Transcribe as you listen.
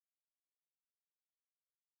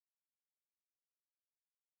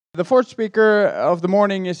The fourth speaker of the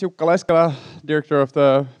morning is Jukka Leskelä, director of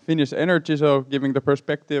the Finnish Energy, so giving the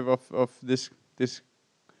perspective of this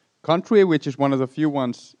country, which is one of the few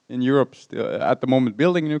ones in Europe still at the moment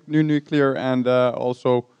building new nuclear, and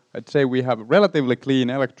also I'd say we have relatively clean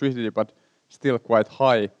electricity, but still quite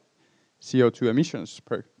high CO2 emissions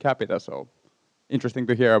per capita. So interesting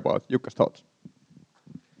to hear about Jukka's thoughts.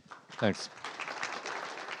 Thanks.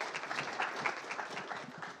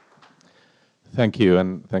 Thank you,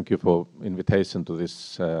 and thank you for invitation to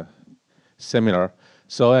this seminar.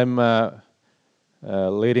 So I'm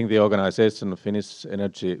leading the organization of Finnish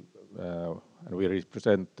Energy, and we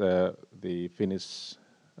represent the Finnish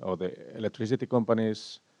or the electricity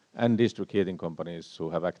companies and district heating companies who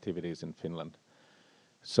have activities in Finland.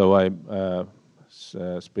 So I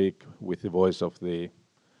speak with the voice of the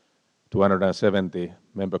 270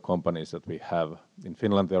 member companies that we have. In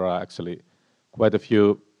Finland there are actually quite a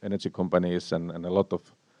few energy companies and a lot of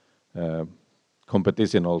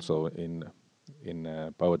competition also in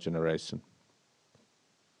power generation.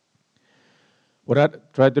 What I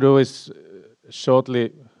try to do is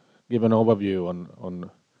shortly give an overview on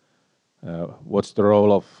what's the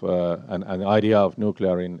role of an idea of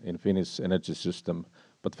nuclear in Finnish energy system.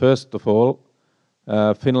 But first of all,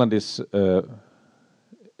 Finland is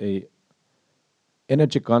a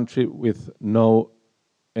energy country with no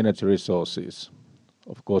energy resources.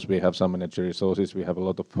 Of course, we have some energy resources. We have a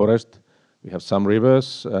lot of forest, we have some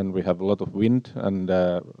rivers, and we have a lot of wind and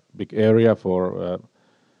big area for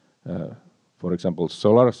example,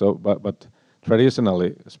 solar. So, but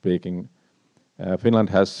traditionally speaking, Finland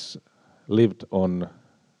has lived on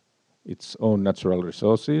its own natural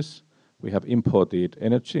resources. We have imported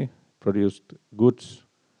energy, produced goods,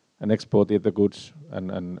 and exported the goods,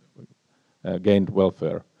 and gained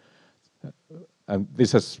welfare. And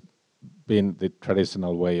this has been the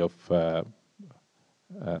traditional way of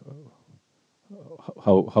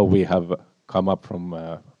how we have come up from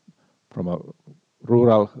a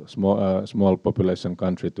rural small population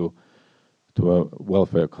country to a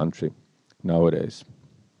welfare country nowadays.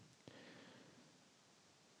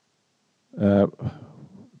 To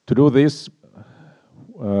do this,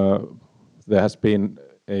 there has been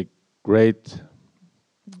a great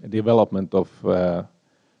development of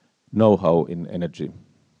know-how in energy.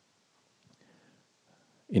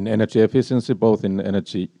 In energy efficiency, both in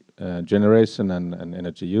energy generation and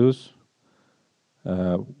energy use,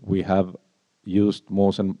 we have used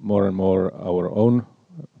more and more our own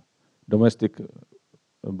domestic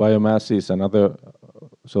biomasses and other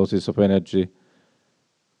sources of energy.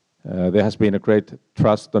 There has been a great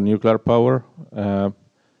trust on nuclear power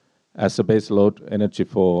as a base load energy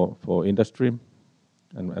for industry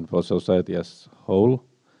and for society as whole.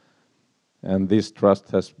 And this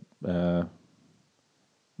trust has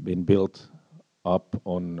been built up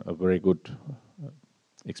on a very good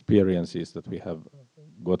experiences that we have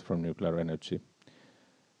got from nuclear energy.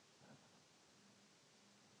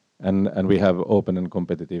 And we have open and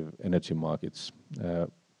competitive energy markets.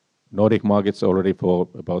 Nordic markets already for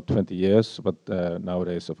about 20 years, but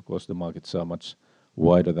nowadays, of course, the markets are much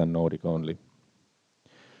wider than Nordic only.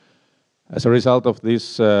 As a result of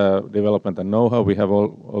this development and know-how, we have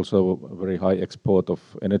also a very high export of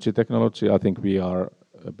energy technology. I think we are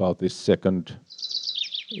about the second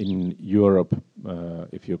in Europe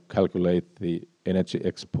if you calculate the energy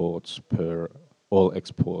exports per all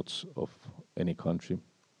exports of any country.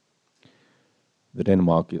 The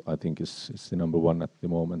Denmark, I think, is the number one at the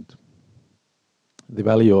moment. The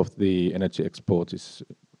value of the energy exports is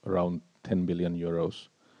around 10 billion euros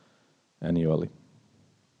annually.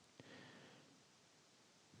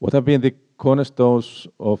 What have been the cornerstones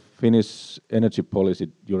of Finnish energy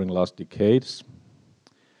policy during last decades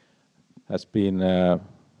has been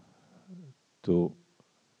to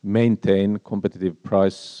maintain competitive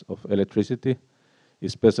price of electricity,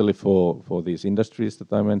 especially for these industries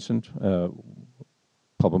that I mentioned,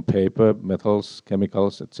 pulp and paper, metals,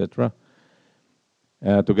 chemicals, etc.,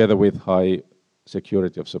 together with high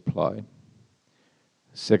security of supply.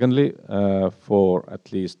 Secondly, for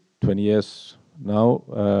at least 20 years now,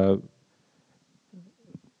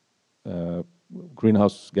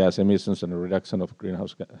 greenhouse gas emissions and a reduction of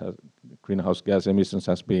greenhouse gas emissions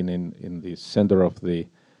has been in the center of the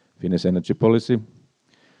Finnish energy policy.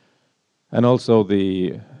 And also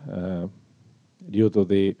due to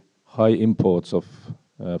the high imports of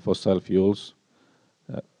fossil fuels,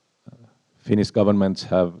 Finnish governments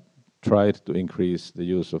have tried to increase the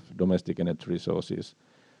use of domestic energy resources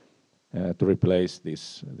to replace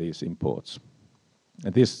these imports.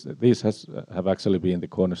 And these have actually been the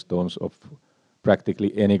cornerstones of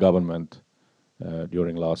practically any government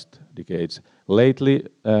during last decades. Lately,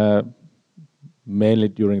 mainly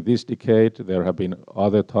during this decade, there have been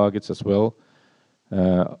other targets as well,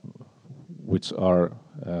 which are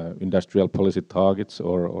industrial policy targets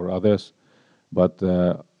or others. But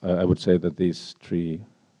I would say that these three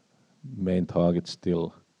main targets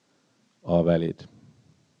still are valid.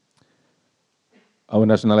 Our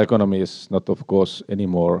national economy is not, of course,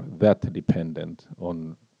 anymore that dependent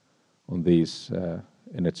on these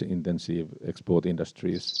energy-intensive export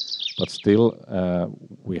industries, but still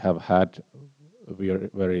we have had a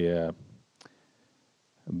very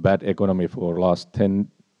bad economy for last 10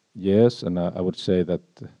 years, and I would say that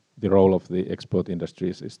the role of the export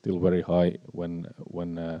industries is still very high when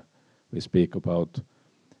we speak about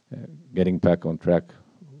getting back on track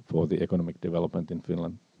for the economic development in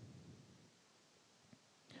Finland.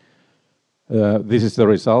 This is the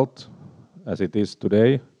result as it is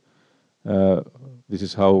today. This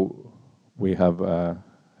is how we have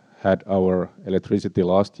had our electricity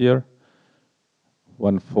last year.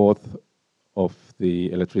 1/4 of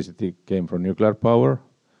the electricity came from nuclear power,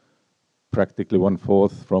 practically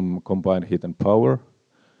 1/4 from combined heat and power,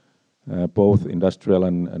 both industrial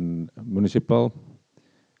and municipal,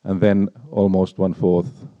 and then almost 1/4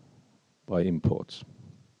 by imports.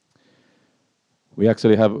 We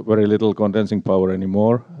actually have very little condensing power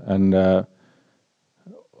anymore, and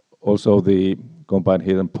also the combined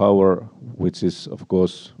heat and power, which is of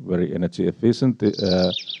course very energy efficient,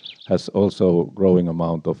 has also growing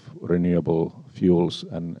amount of renewable fuels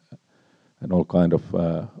and all kind of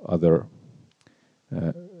other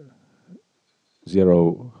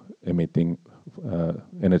zero emitting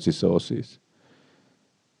energy sources.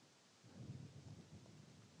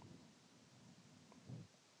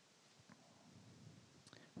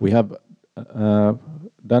 We have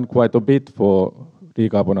done quite a bit for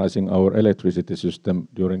decarbonizing our electricity system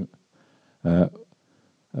during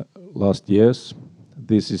last years.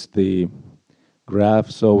 This is the graph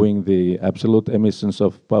showing the absolute emissions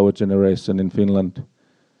of power generation in Finland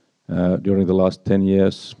during the last 10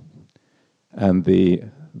 years, and the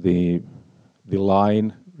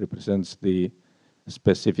line represents the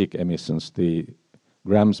specific emissions, the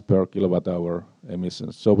grams per kilowatt hour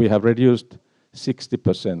emissions. So we have reduced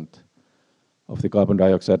 60% of the carbon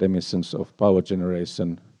dioxide emissions of power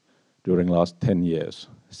generation during last 10 years.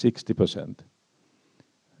 60%.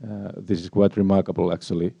 This is quite remarkable,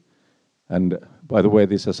 actually. And by the way,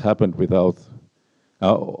 this has happened with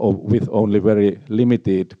only very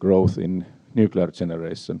limited growth in nuclear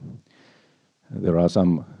generation. There are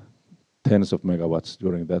some tens of megawatts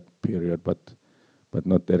during that period, but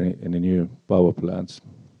not any new power plants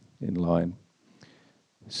in line.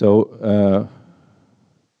 So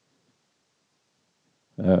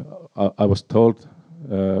I was told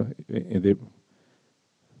in the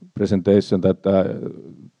presentation that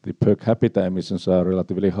the per capita emissions are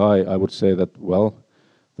relatively high. I would say that, well,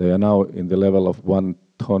 they are now in the level of 1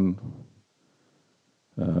 ton,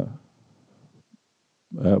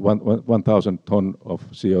 1,000 ton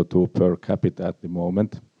of CO2 per capita at the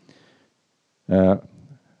moment.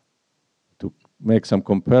 To make some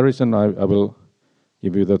comparison, I will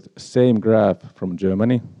give you the same graph from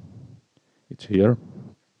Germany. It's here.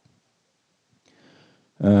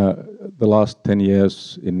 The last 10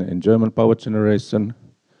 years in German power generation,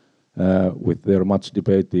 with their much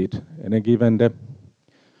debated Energiewende,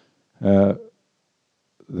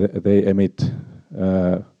 they emit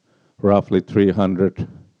roughly 300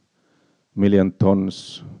 million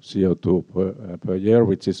tons CO2 per year,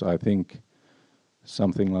 which is, I think,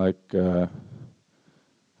 something like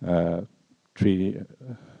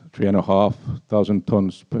 3,500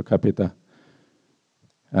 tons per capita.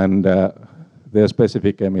 And their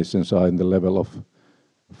specific emissions are in the level of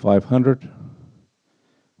 500,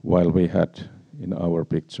 while we had in our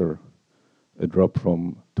picture a drop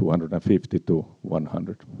from 250 to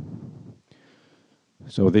 100.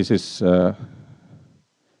 So this is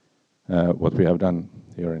what we have done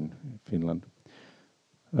here in Finland.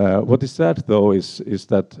 What is sad, though, is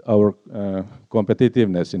that our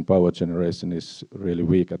competitiveness in power generation is really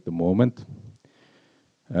weak at the moment,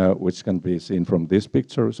 which can be seen from this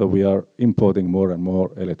picture. So we are importing more and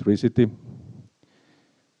more electricity.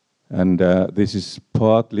 And this is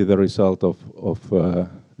partly the result of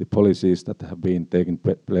the policies that have been taking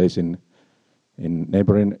place in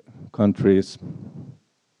neighboring countries.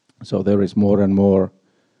 So there is more and more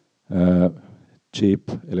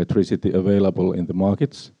cheap electricity available in the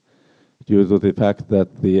markets due to the fact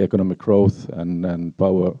that the economic growth and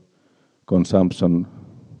power consumption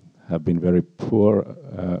have been very poor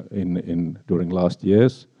during last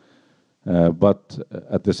years. But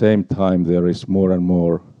at the same time, there is more and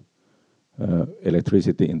more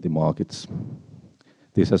electricity in the markets.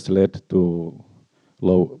 This has led to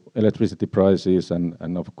low electricity prices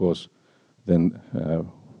and of course then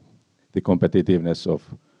the competitiveness of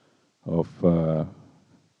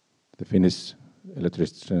the Finnish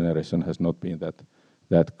electricity generation has not been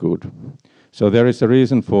that good. So there is a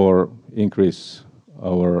reason for increase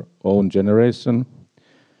our own generation,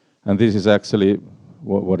 and this is actually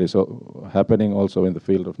what is happening also in the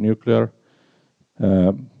field of nuclear.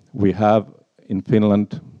 We have in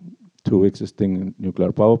Finland 2 existing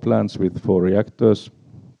nuclear power plants with 4 reactors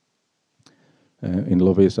in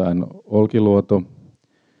Loviisa and Olkiluoto,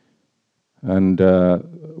 and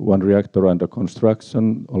 1 reactor under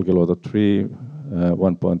construction, Olkiluoto 3,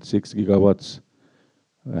 1.6 gigawatts,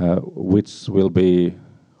 which will be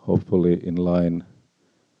hopefully in line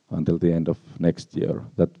until the end of next year.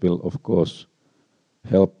 That will, of course,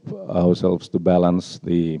 help ourselves to balance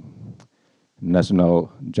the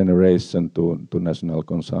national generation to national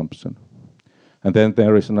consumption. And then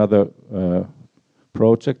there is another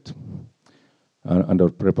project under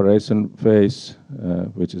preparation phase,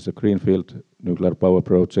 which is a greenfield nuclear power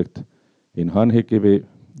project in Hanhikivi,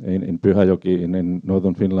 in Pyhäjoki, in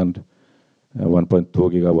northern Finland,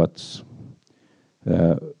 1.2 gigawatts.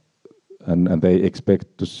 And they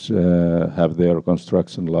expect to have their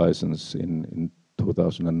construction license in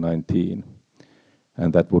 2019.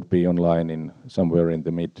 And that would be online somewhere in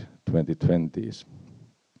the mid-2020s.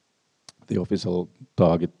 The official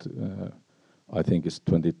target, I think, is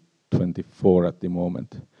 2024 at the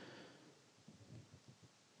moment.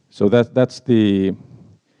 So that's the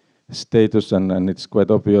status, and it's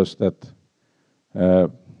quite obvious that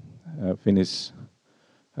Finnish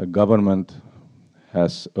government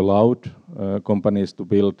has allowed companies to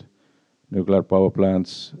build nuclear power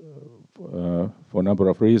plants for a number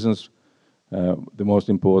of reasons. The most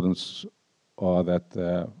important are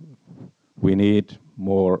that we need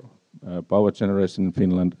more power generation in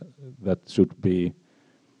Finland that should be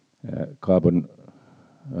carbon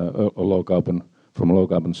or low carbon from low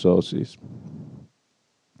carbon sources.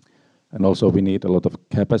 And also we need a lot of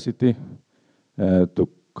capacity to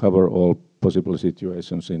cover all possible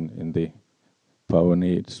situations in the power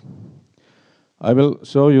needs. I will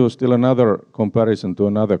show you still another comparison to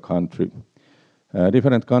another country.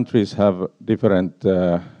 Different countries have different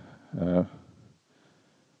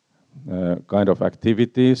kind of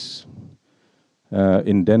activities.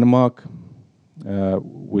 In Denmark,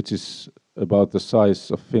 which is about the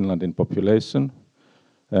size of Finland in population,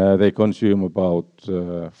 they consume about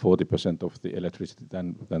 40% of the electricity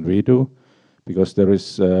than we do, because there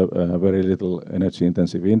is very little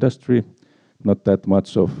energy-intensive industry, not that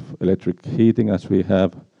much of electric heating as we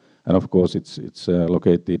have, and of course it's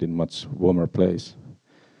located in much warmer place.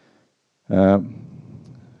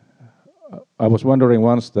 I was wondering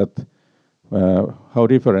once that how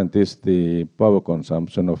different is the power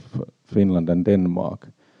consumption of Finland and Denmark.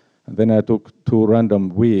 And then I took 2 random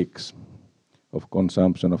weeks of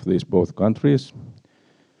consumption of these both countries.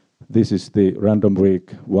 This is the random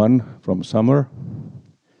week 1 from summer,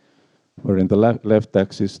 where in the left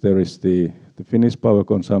axis there is the Finnish power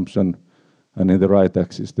consumption, and in the right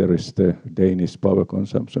axis there is the Danish power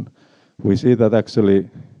consumption. We see that actually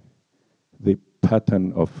the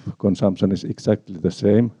pattern of consumption is exactly the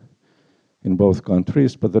same in both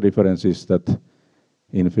countries, but the difference is that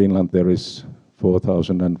in Finland there is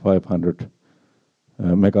 4,500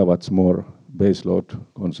 megawatts more baseload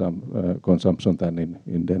consumption than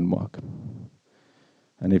in Denmark.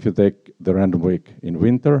 And if you take the random week in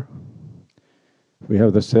winter, we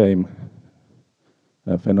have the same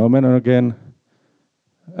phenomenon again.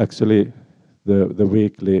 Actually, the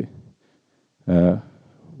weekly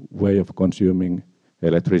way of consuming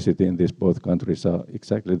electricity in these both countries are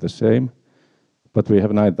exactly the same, but we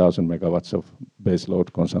have 9,000 megawatts of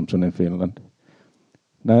baseload consumption in Finland.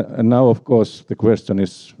 Now, of course, the question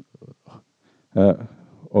is,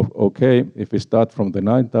 okay, if we start from the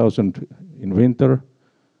 9,000 in winter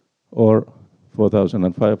or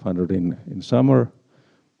 4,500 in summer,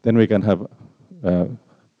 then we can have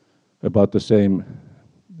about the same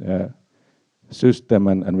system,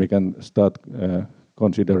 and we can start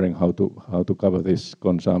considering how to cover this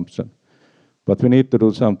consumption. But we need to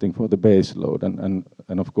do something for the base load, and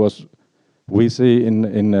of course we see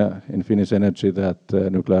in Finnish energy that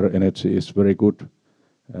nuclear energy is very good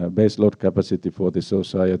base load capacity for the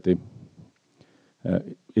society.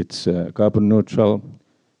 It's carbon neutral,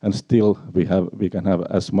 and still we can have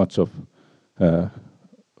as much of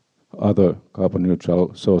other carbon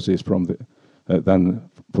neutral sources from than,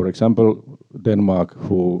 for example, Denmark,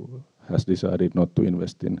 who has decided not to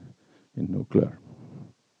invest in nuclear.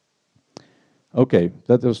 Okay,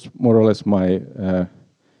 that was more or less my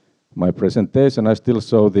my presentation. I still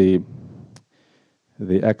saw the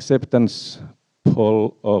acceptance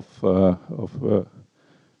poll of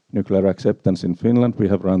nuclear acceptance in Finland. We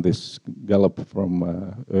have run this Gallup from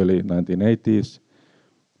early 1980s.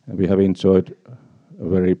 And we have enjoyed a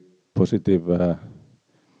very positive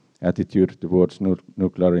attitude towards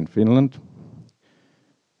nuclear in Finland.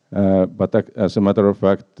 But as a matter of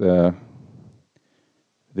fact, the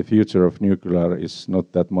future of nuclear is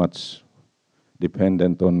not that much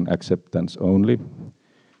dependent on acceptance only.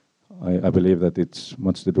 I believe that it's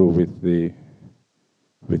much to do with the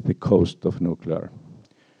cost of nuclear.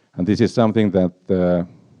 And this is something that the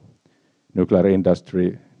nuclear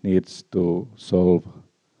industry needs to solve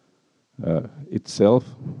itself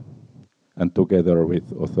and together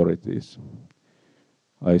with authorities.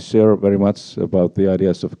 I share very much about the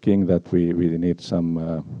ideas of King that we need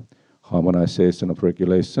some harmonization of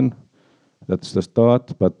regulation. That's the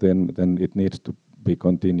start, but then it needs to be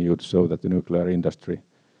continued so that the nuclear industry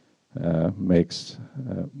makes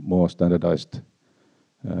more standardized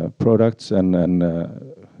products and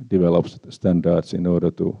develops standards in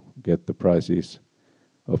order to get the prices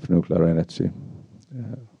of nuclear energy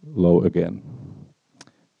low again.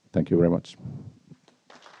 Thank you very much.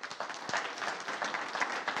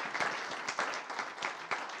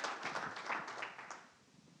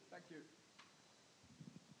 Thank you.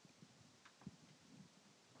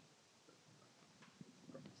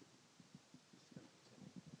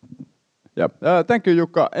 Yeah. Thank you,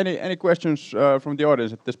 Jukka. Any questions from the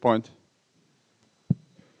audience at this point?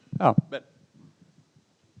 Ben.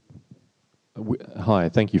 Hi,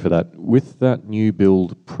 thank you for that. With that new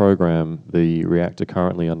build program, the reactor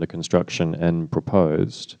currently under construction and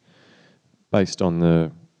proposed, based on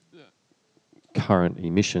the current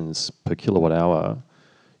emissions per kilowatt hour,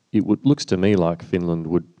 looks to me like Finland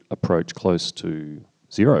would approach close to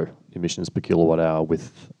zero emissions per kilowatt hour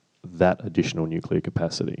with that additional nuclear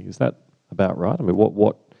capacity. Is that about right? I mean,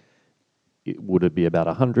 would it be about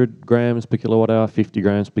 100 grams per kilowatt hour, 50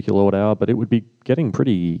 grams per kilowatt hour? But it would be getting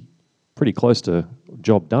pretty close to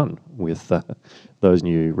job done with those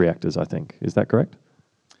new reactors, I think. Is that correct?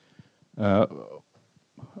 I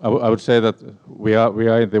would say that we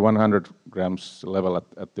are in the 100 grams level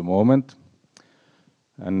at the moment,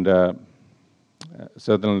 and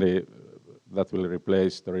certainly that will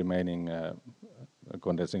replace the remaining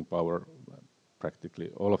condensing power,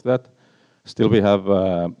 practically all of that. Still, we have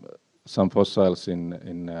some fossils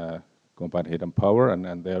in combined heat and power,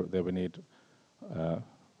 and there we need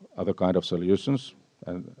other kind of solutions,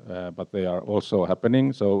 but they are also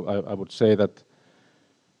happening. So I would say that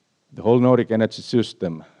the whole Nordic energy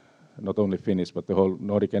system, not only Finnish, but the whole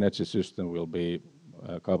Nordic energy system will be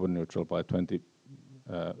carbon neutral by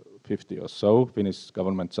 2050 or so. Finnish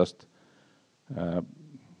government just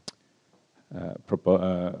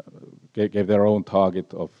gave their own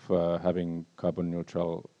target of having carbon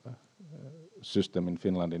neutral system in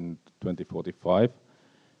Finland in 2045.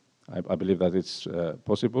 I believe that it's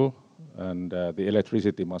possible, and the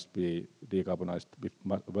electricity must be decarbonized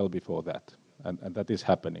well before that. And that is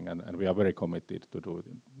happening, and we are very committed to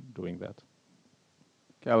doing that.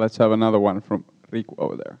 Okay, let's have another one from Riku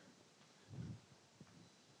over there.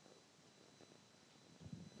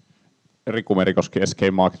 Riku Merikoski,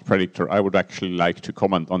 SK Market Predictor. I would actually like to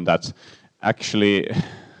comment on that. Actually,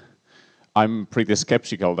 I'm pretty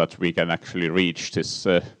skeptical that we can actually reach this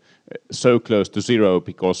so close to zero,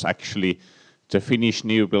 because actually the Finnish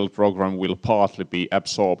new build program will partly be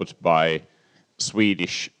absorbed by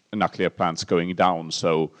Swedish nuclear plants going down.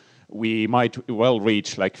 So we might well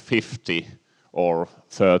reach like 50 or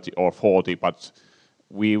 30 or 40, but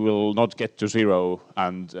we will not get to zero.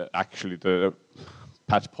 And actually the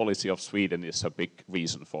bad policy of Sweden is a big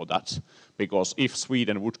reason for that. Because if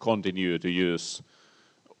Sweden would continue to use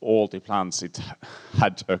all the plants it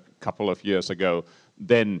had a couple of years ago,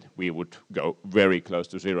 then we would go very close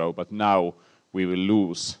to zero. But now we will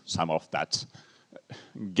lose some of that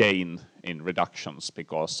gain in reductions,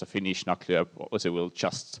 because the Finnish nuclear policy will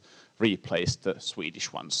just replace the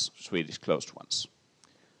Swedish ones, Swedish closed ones.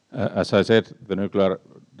 As I said, the nuclear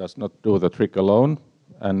does not do the trick alone,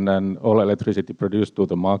 and then all electricity produced to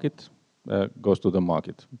the market goes to the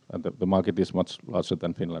market, and the market is much larger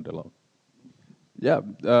than Finland alone. Yeah,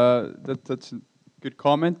 that's a good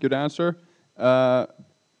comment, good answer.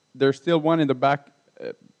 There's still one in the back.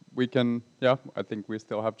 I think we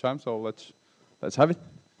still have time, so let's have it.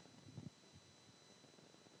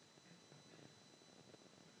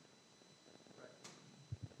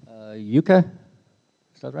 Jukka,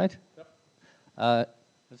 is that right? Yep.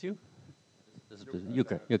 That's you?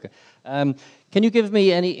 Jukka. Can you give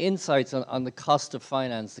me any insights on the cost of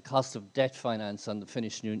finance, the cost of debt finance on the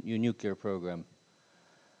Finnish new nuclear program?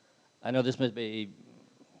 I know this may be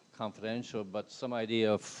confidential, but some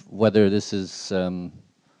idea of whether this is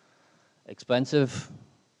expensive?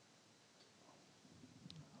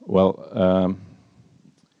 Well,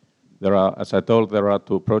 there are, as I told, there are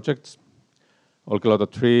two projects. Olkiluoto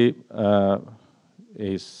 3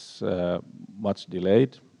 is much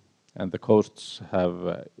delayed, and the costs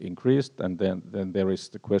have increased. And then there is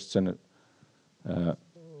the question,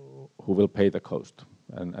 who will pay the cost?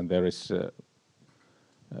 And there is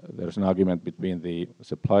an argument between the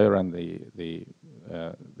supplier and the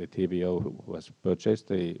TVO who has purchased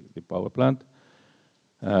the power plant.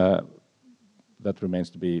 That remains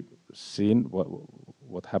to be seen.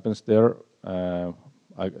 What happens there?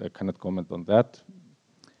 I cannot comment on that.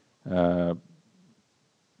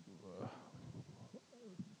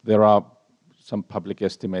 There are some public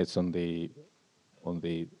estimates on the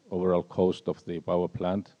overall cost of the power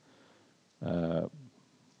plant,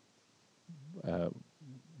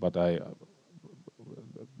 but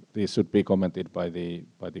these should be commented by the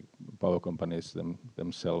power companies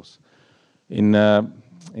themselves. In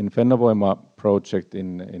Fennovoima project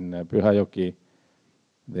in Pyhäjoki,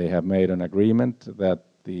 they have made an agreement that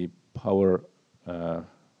the power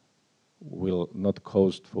will not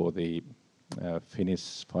cost for the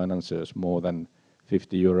Finnish financiers more than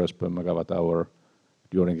 50 euros per megawatt hour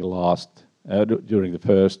during the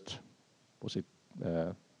first, was it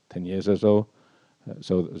 10 years or so?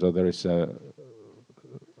 So there is an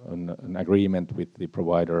agreement with the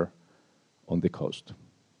provider on the cost.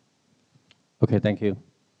 Okay, thank you.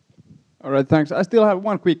 All right, thanks. I still have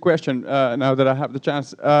one quick question now that I have the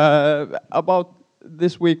chance. About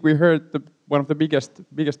this week, we heard one of the biggest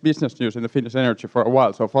business news in the Finnish energy for a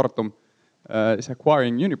while. So Fortum is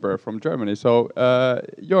acquiring Uniper from Germany. So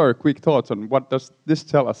your quick thoughts on what does this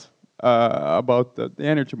tell us about the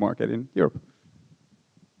energy market in Europe?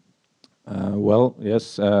 Well,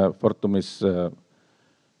 yes, Fortum is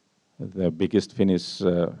the biggest Finnish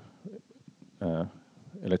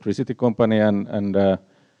electricity company, and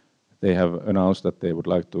they have announced that they would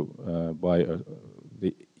like to buy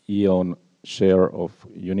the E.ON share of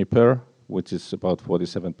Uniper, which is about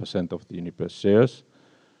 47% of the Uniper shares.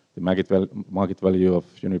 The market value of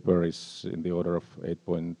Uniper is in the order of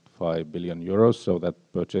 8.5 billion euros, so that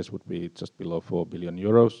purchase would be just below 4 billion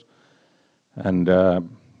euros. And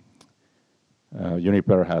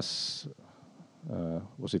Uniper has,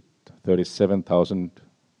 was it 37,000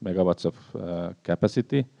 megawatts of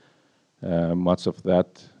capacity. Much of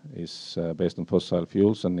that is based on fossil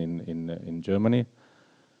fuels and in Germany.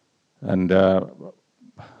 And the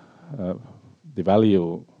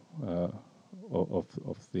value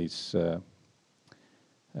of this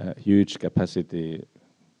huge capacity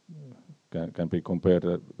can be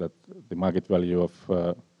compared that the market value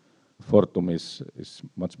of Fortum is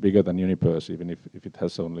much bigger than Uniper's, even if it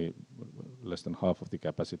has only less than half of the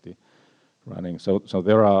capacity running. So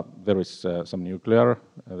there is some nuclear,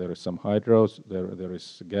 there is some hydros, there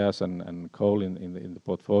is gas and coal in the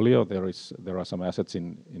portfolio. There are some assets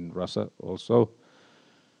in Russia also.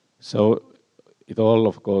 So it all,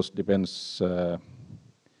 of course, depends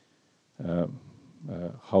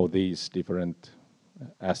how these different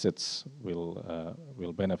assets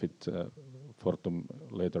will benefit Fortum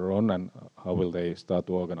later on, and how will they start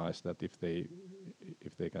to organize that if they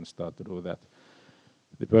can start to do that.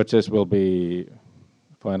 The purchase will be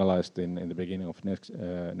finalized in the beginning of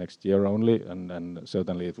next year only, and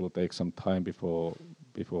certainly it will take some time before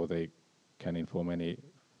they can inform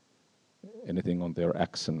anything on their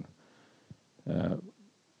action.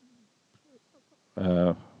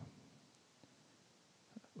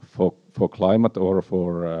 For climate or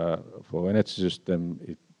for energy system,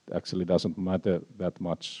 it actually doesn't matter that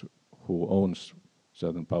much who owns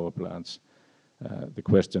certain power plants. The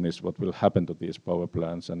question is what will happen to these power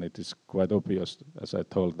plants, and it is quite obvious, as I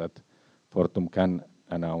told, that Fortum can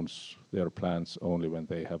announce their plans only when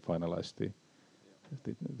they have finalized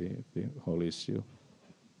the whole issue.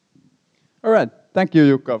 All right, thank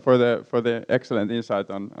you, Jukka, for the excellent insight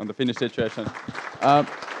on the Finnish situation.